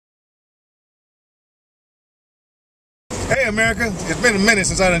Hey America, it's been a minute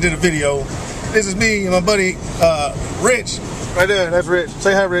since I done did a video. This is me and my buddy Rich. Right there, that's Rich.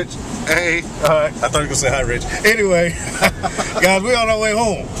 Say hi, Rich. Hey. Alright, I thought you were gonna say hi, Rich. Anyway, guys, we're on our way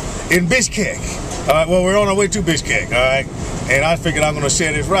home in Bishkek. Alright, well, we're on our way to Bishkek, alright? And I figured I'm gonna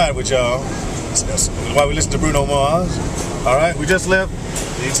share this ride with y'all. That's why we listen to Bruno Mars. Alright, we just left,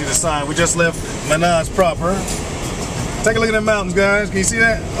 you can see the sign, we just left Manaz proper. Take a look at the mountains, guys. Can you see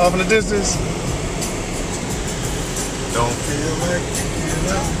that off in the distance? Don't feel like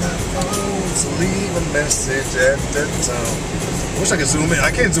picking up my phone, so leave a message at the tone. Wish I could zoom in. I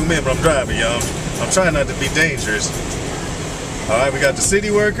can't zoom in, but I'm driving, y'all. I'm trying not to be dangerous. Alright, we got the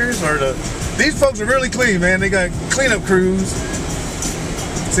city workers, these folks are really clean, man. They got cleanup crews.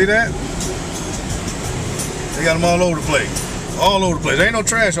 See that? They got them all over the place. All over the place. There ain't no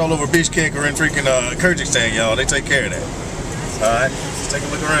trash all over Bishkek or in freaking Kyrgyzstan, y'all. They take care of that. Alright, let's take a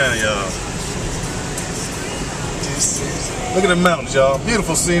look around, y'all. Look at the mountains, y'all.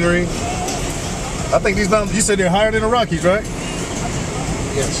 Beautiful scenery. I think these mountains, you said they're higher than the Rockies, right?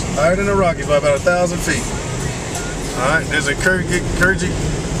 Yes. Higher than the Rockies by about 1,000 feet. Alright, there's a Kyrgyz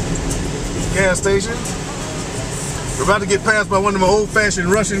gas station. We're about to get passed by one of them old-fashioned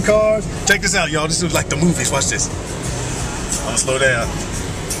Russian cars. Check this out, y'all. This is like the movies. Watch this. I'm gonna slow down.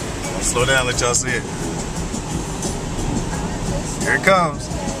 I'm gonna slow down, let y'all see it. Here it comes.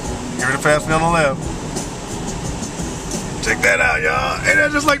 Get ready to pass me on the left. Check that out, y'all. Ain't that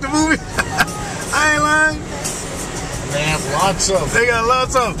just like the movie? I ain't lying. They have lots of. They got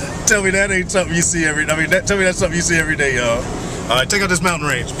lots of. Tell me that ain't something you see every. Tell me that's something you see every day, y'all. All right, check out this mountain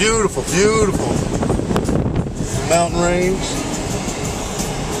range. Beautiful, beautiful mountain range.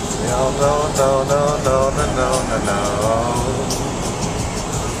 No.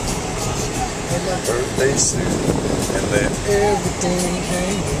 And my birthday suit, and let everything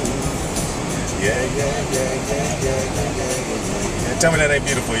hang. Yeah. Tell me that ain't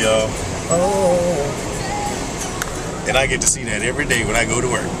beautiful, y'all. Oh. And I get to see that every day when I go to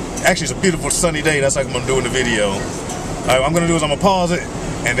work. Actually, it's a beautiful sunny day. That's like I'm gonna do in the video. What I'm gonna do is I'm gonna pause it,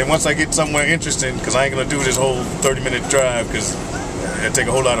 and then once I get somewhere interesting, because I ain't gonna do this whole 30-minute drive, because it'll take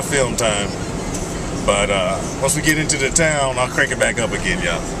a whole lot of film time. But once we get into the town, I'll crank it back up again,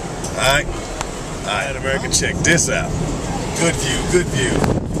 y'all. All right, America, check this out. Good view, good view.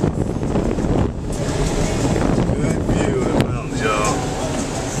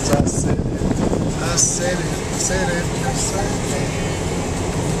 I said it.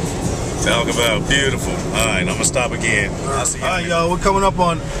 Talk about beautiful. Alright, I'm gonna stop again. I'll see you. Alright, y'all, we're coming up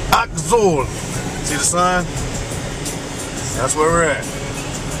on Akzor. See the sign? That's where we're at.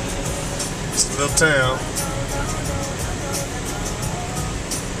 It's a little town.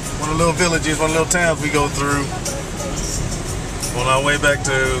 One of the little villages, one of the little towns we go through. On our way back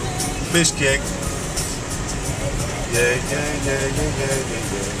to Bishkek. Yeah.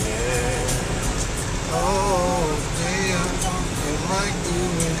 Oh, damn, I like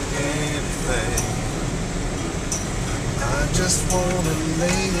doing anything. I just wanna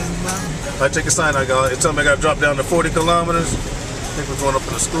lay in my... I take a sign I got. It's telling me I gotta drop down to 40 kilometers. I think we're going up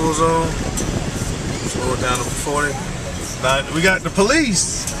in the school zone. Slow it down to 40. Now, we got the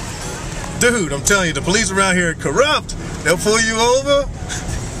police. Dude, I'm telling you, the police around here are corrupt. They'll pull you over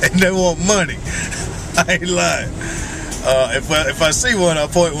and they want money. I ain't lying. If I see one, I'll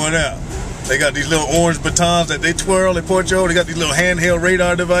point one out. They got these little orange batons that they twirl, they point you over. They got these little handheld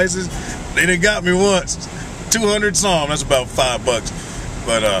radar devices. They done got me once. 200 some, that's about $5.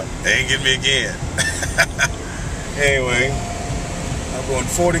 But they ain't getting me again. Anyway, I'm going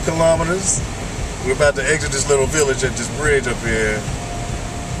 40 kilometers. We're about to exit this little village at this bridge up here.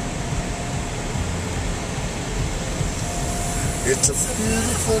 It's a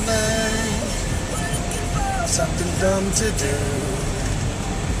beautiful night. Something dumb to do.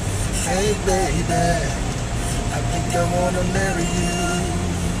 Hey baby, I think I wanna marry you.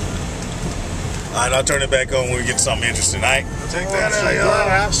 Alright, I'll turn it back on when we get something interesting, alright? Check that out,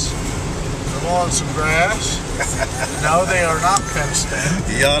 y'all. Come on, some grass. No, they are not fenced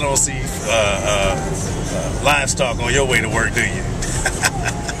in. Y'all don't see livestock on your way to work, do you?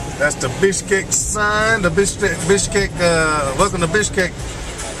 That's the Bishkek sign, the Bishkek, welcome to Bishkek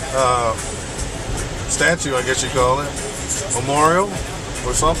statue, I guess you call it. Memorial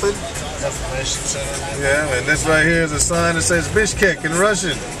or something. Information center. Yeah, and this right here is a sign that says Bishkek in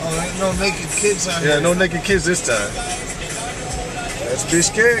Russian. Oh, there ain't no naked kids out here. Yeah, no naked kids this time. That's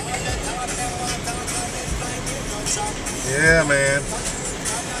Bishkek. Yeah, man.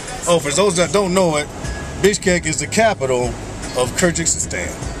 Oh, for those that don't know it, Bishkek is the capital of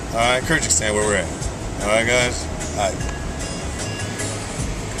Kyrgyzstan. Alright, Kyrgyzstan, where we're at. Alright, guys? Alright.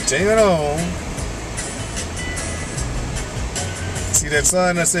 Continuing on. that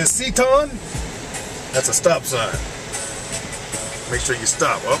sign that says Seaton? That's a stop sign. Make sure you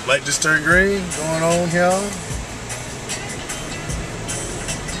stop. Oh, light just turned green. Going on here.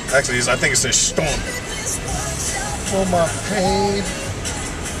 Actually, I think it says storm. For my pain,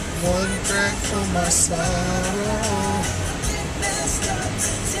 one drink for my sorrow.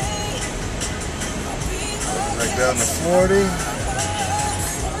 Back down to 40.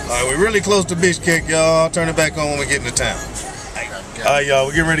 Alright, we're really close to Bishkek, y'all. I'll turn it back on when we get into town. Alright, y'all,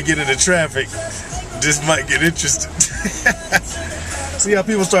 we're getting ready to get into traffic. This might get interesting. See how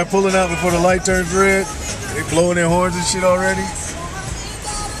people start pulling out before the light turns red? They blowing their horns and shit already?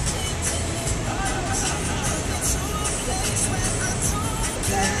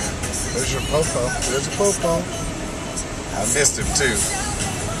 There's your popo. There's a popo. I missed him too.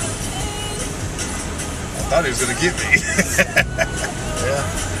 I thought he was gonna get me. Yeah.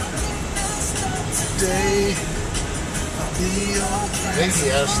 Today, I'll be I think he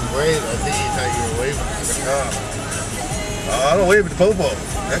asked to wave. I think he thought you were waving at the car. I don't wave at the popo.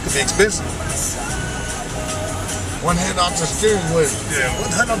 That could be expensive. One hand off the steering wheel. Yeah,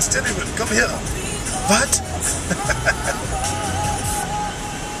 one hand on the steering wheel. Come here. What?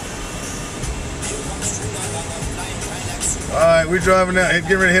 Alright, we're driving out.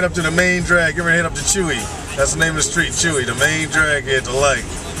 Getting ready to head up to the main drag. Getting ready to head up to Chewy. That's the name of the street, Chewy. The main drag at the light.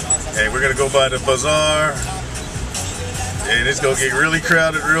 And we're going to go by the bazaar. And it's going to get really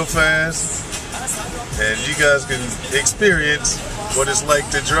crowded real fast. And you guys can experience what it's like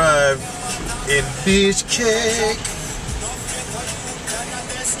to drive in Bishkek.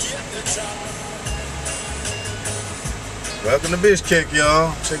 Welcome to Bishkek,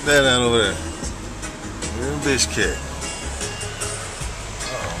 y'all. Check that out over there. We're in Bishkek.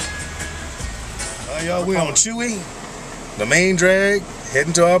 Alright, y'all, we're on Chewy, the main drag,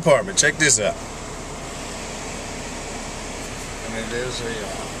 heading to our apartment. Check this out. And it is a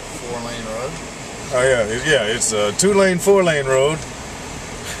 4-lane road. Oh yeah, it's a 2-lane, 4-lane road.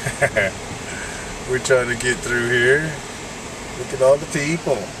 We're trying to get through here. Look at all the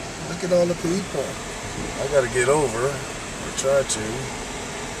people. Look at all the people. I gotta get over. Or try to.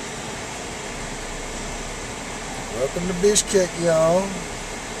 Welcome to Bishkek, y'all.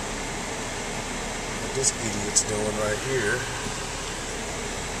 What this idiot's doing right here.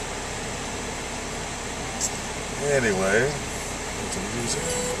 Anyway, what's the music?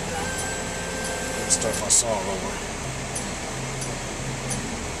 Let's start my song over.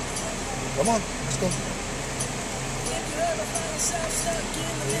 Come on, let's go.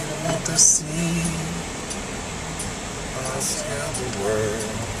 About to see the world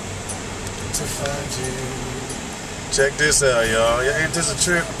to find you. Check this out, y'all. Ain't this a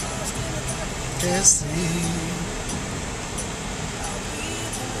trip? Can't see.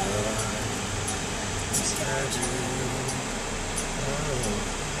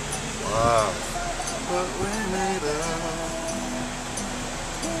 Wow. But we made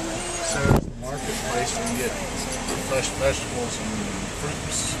Marketplace where you get fresh vegetables and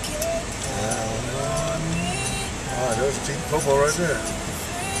fruits. Oh, there's a popo right there.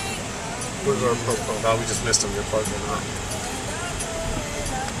 Where's our popo? No, we just missed him. You're parking right.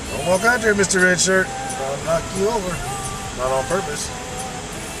 Don't walk out there, Mr. Red Shirt. I'll knock you over. Not on purpose.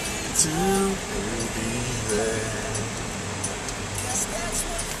 To be there.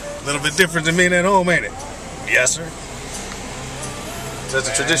 A little bit different than being at home, ain't it? Yes, sir. That's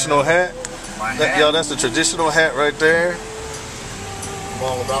the traditional hat. Y'all, that's the traditional hat right there. I'm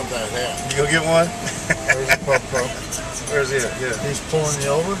all about that hat. You gonna get one? There's a popo. Where's he at? Yeah. He's pulling you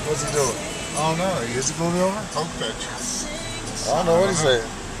over? What's he doing? Oh no, Is he pulling me over? poke picture. I don't know what he's saying.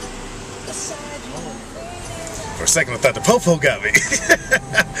 For a second, I thought the popo got me.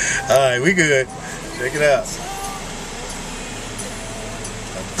 Alright, we good. Check it out.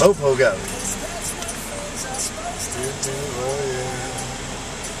 The popo got me.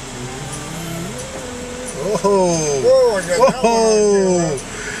 Oh, Whoa, I got that one right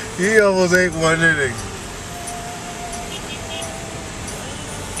he almost ate one, didn't he?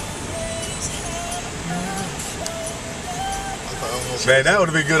 Man, that would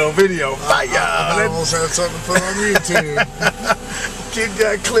have been good on video. I almost had something to put on YouTube. Kid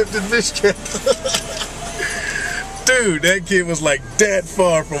got clipped in Bishkek. Dude, that kid was like that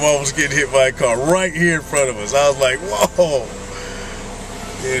far from almost getting hit by a car right here in front of us. I was like, whoa.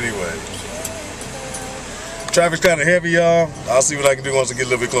 Anyway. Traffic's kind of heavy, y'all. I'll see what I can do once I get a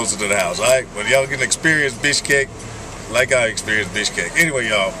little bit closer to the house, alright? But y'all can experience Bishkek like I experienced Bishkek. Anyway,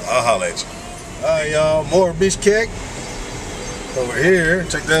 y'all, I'll holler at you. Alright, y'all, more Bishkek. Over here,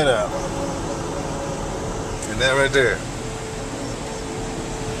 check that out. And that right there.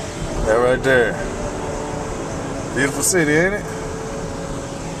 That right there. Beautiful city, ain't it?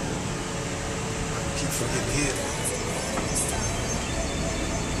 hit.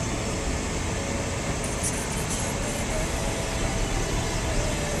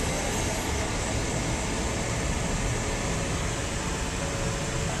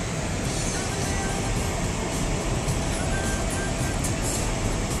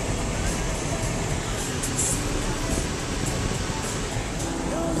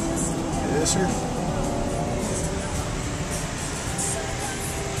 Yes, sir.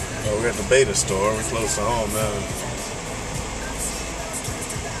 Oh, we're at the Beta store. We're close to home now.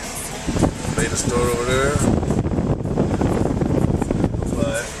 Beta store over there.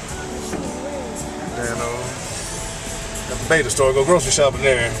 But, at the Beta store, go grocery shopping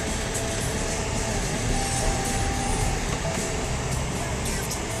there.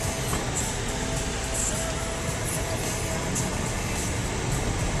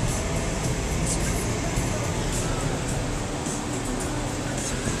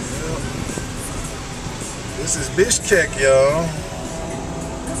 This is Bishkek, y'all.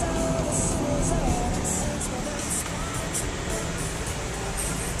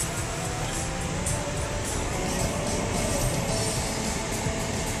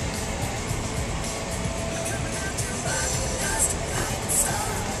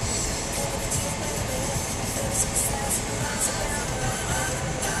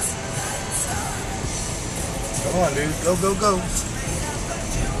 Come on, dude. Go, go, go.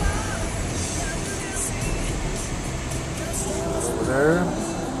 There.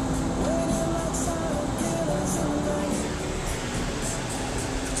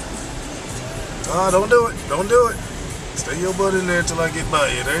 Oh, don't do it. Don't do it. Stay your butt in there until I get by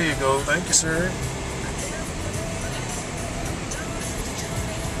you. There you go. Thank you, sir.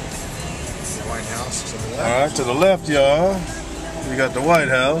 The White House to the left. All right, to the left, y'all. You got the White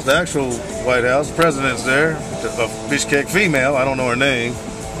House, the actual White House. The president's there. A Bishkek female. I don't know her name.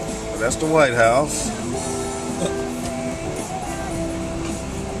 But that's the White House.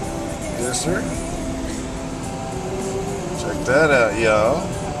 Yes, sir. Check that out, y'all.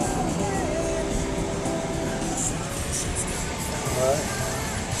 Alright.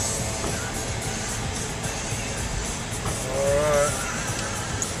 Alright.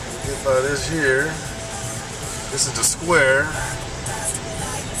 Get by this here. This is the square.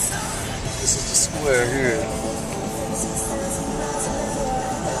 This is the square here.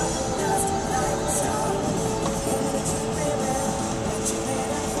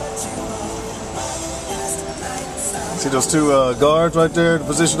 See those two guards right there, the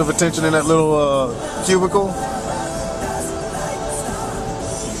position of attention in that little cubicle?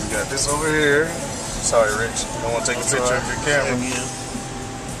 You got this over here. Sorry, Rich. Don't want to take a picture of your camera.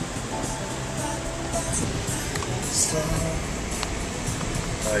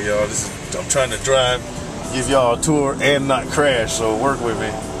 Alright, y'all, I'm trying to drive, give y'all a tour and not crash, so work with me.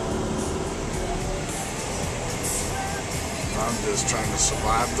 I'm just trying to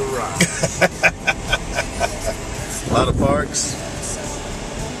survive the ride. A lot of parks.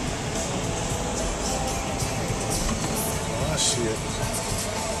 Oh shit.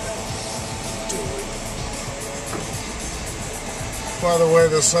 By the way,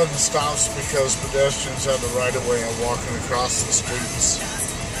 the sudden stops because pedestrians have the right of way and walking across the streets.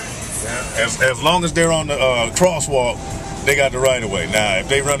 Yeah. As long as they're on the crosswalk, they got the right of way. Now, if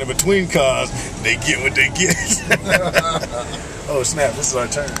they run in between cars, they get what they get. Oh snap! This is our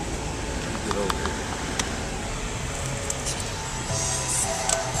turn. Get over here.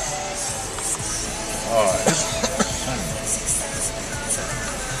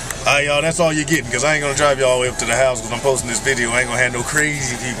 Alright, y'all, that's all you're getting, because I ain't going to drive y'all all the way up to the house because I'm posting this video. I ain't going to have no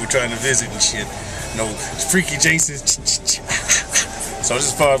crazy people trying to visit and shit. No freaky Jasons. So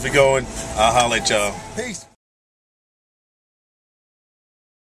just as far as we going, I'll holler at y'all. Peace.